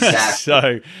 Exactly.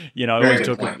 So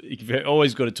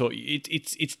always got to talk.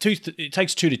 It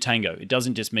takes two to tango. It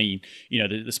doesn't just mean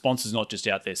the sponsor's not just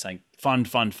out there saying fund.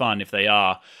 If they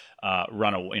are,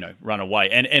 run away,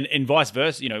 and vice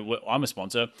versa. I'm a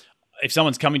sponsor. If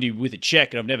someone's coming to you with a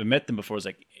check and I've never met them before, it's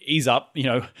like, ease up.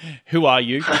 Who are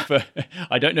you?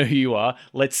 I don't know who you are.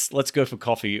 Let's go for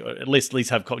coffee. Or at least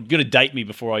have coffee. You've got to date me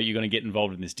before you're going to get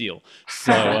involved in this deal.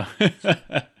 So,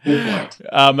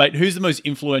 mate, who's the most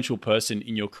influential person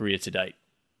in your career to date?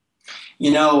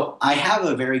 I have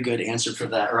a very good answer for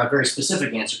that, or a very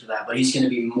specific answer for that, but he's going to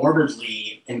be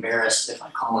morbidly embarrassed if I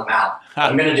call him out.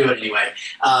 I'm going to do it anyway.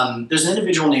 There's an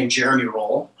individual named Jeremy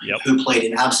Roll who played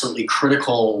an absolutely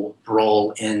critical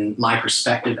role in my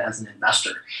perspective as an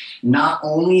investor. Not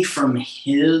only from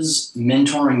his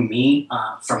mentoring me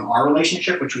from our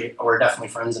relationship, which we're definitely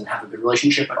friends and have a good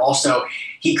relationship, but also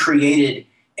he created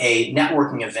a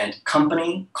networking event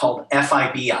company called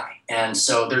FIBI. And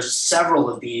so there's several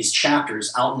of these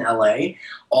chapters out in LA,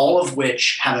 all of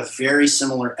which have a very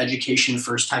similar education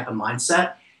first type of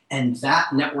mindset. And that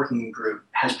networking group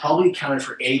has probably accounted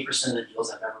for 80% of the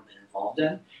deals I've ever been involved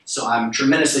in. So I'm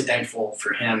tremendously thankful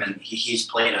for him, and he's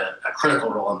played a critical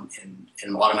role in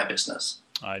a lot of my business.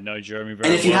 I know Jeremy very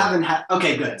well. And if you haven't had,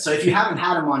 okay, good. So if you haven't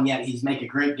had him on yet, he's make a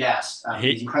great guest.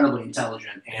 He's incredibly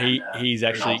intelligent. And,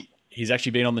 He's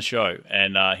actually been on the show,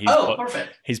 and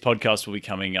perfect. His podcast will be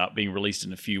coming up, being released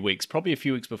in a few weeks, probably a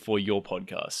few weeks before your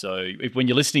podcast. So when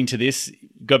you're listening to this,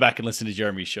 go back and listen to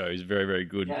Jeremy's show. He's very, very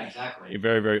good. Yeah, exactly. A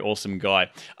very, very awesome guy.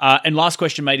 And last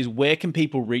question, mate, is where can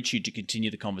people reach you to continue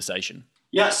the conversation?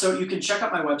 Yeah, so you can check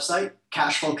out my website,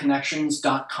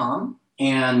 cashflowconnections.com.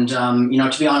 And,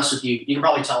 to be honest with you, you can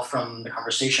probably tell from the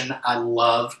conversation, I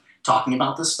love talking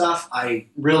about this stuff. I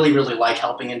really, really like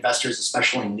helping investors,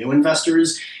 especially new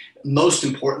investors. Most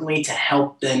importantly, to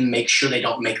help them make sure they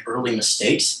don't make early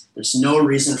mistakes. There's no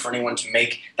reason for anyone to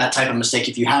make that type of mistake.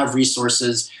 If you have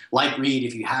resources like Reed,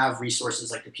 if you have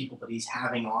resources like the people that he's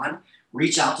having on,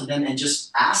 reach out to them and just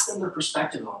ask them their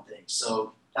perspective on things.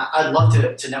 So I'd love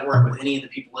to network with any of the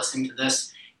people listening to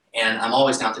this, and I'm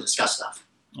always down to discuss stuff.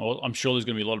 Well, I'm sure there's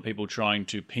going to be a lot of people trying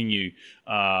to ping you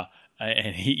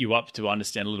and hit you up to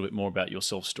understand a little bit more about your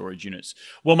self-storage units.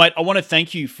 Well, mate, I want to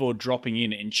thank you for dropping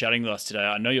in and chatting with us today.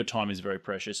 I know your time is very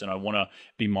precious, and I want to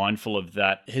be mindful of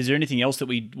that. Is there anything else that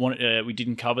we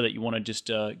didn't cover that you want to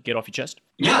just get off your chest?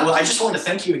 Yeah, well, I just want to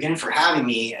thank you again for having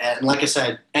me. And like I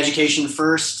said, education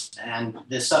first, and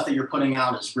the stuff that you're putting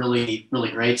out is really,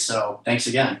 really great. So thanks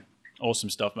again.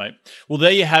 Awesome stuff, mate. Well, there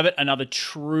you have it. Another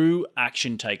true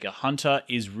action taker. Hunter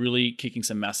is really kicking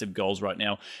some massive goals right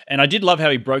now. And I did love how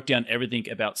he broke down everything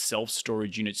about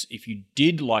self-storage units. If you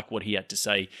did like what he had to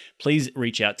say, please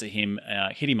reach out to him,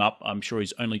 hit him up. I'm sure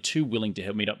he's only too willing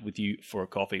to meet up with you for a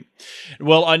coffee.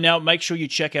 Well, I now make sure you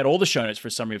check out all the show notes for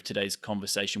a summary of today's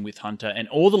conversation with Hunter. And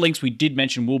all the links we did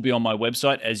mention will be on my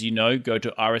website. As you know, go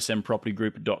to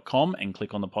rsmpropertygroup.com and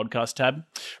click on the podcast tab.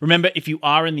 Remember, if you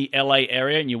are in the LA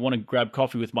area and you want to grab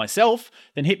coffee with myself,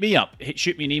 then hit me up.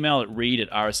 Shoot me an email at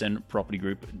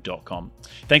reid@rsnpropertygroup.com.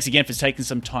 Thanks again for taking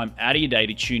some time out of your day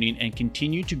to tune in and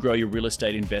continue to grow your real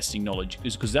estate investing knowledge,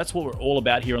 because that's what we're all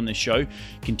about here on this show,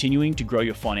 continuing to grow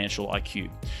your financial IQ.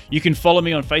 You can follow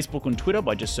me on Facebook and Twitter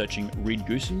by just searching Reid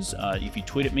Goossens. If you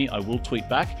tweet at me, I will tweet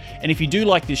back. And if you do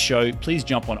like this show, please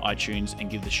jump on iTunes and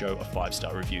give the show a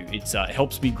 5-star review. It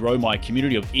helps me grow my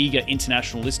community of eager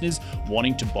international listeners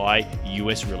wanting to buy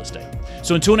US real estate.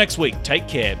 So until next week, take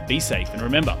care, be safe, and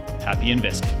remember, happy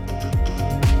investing.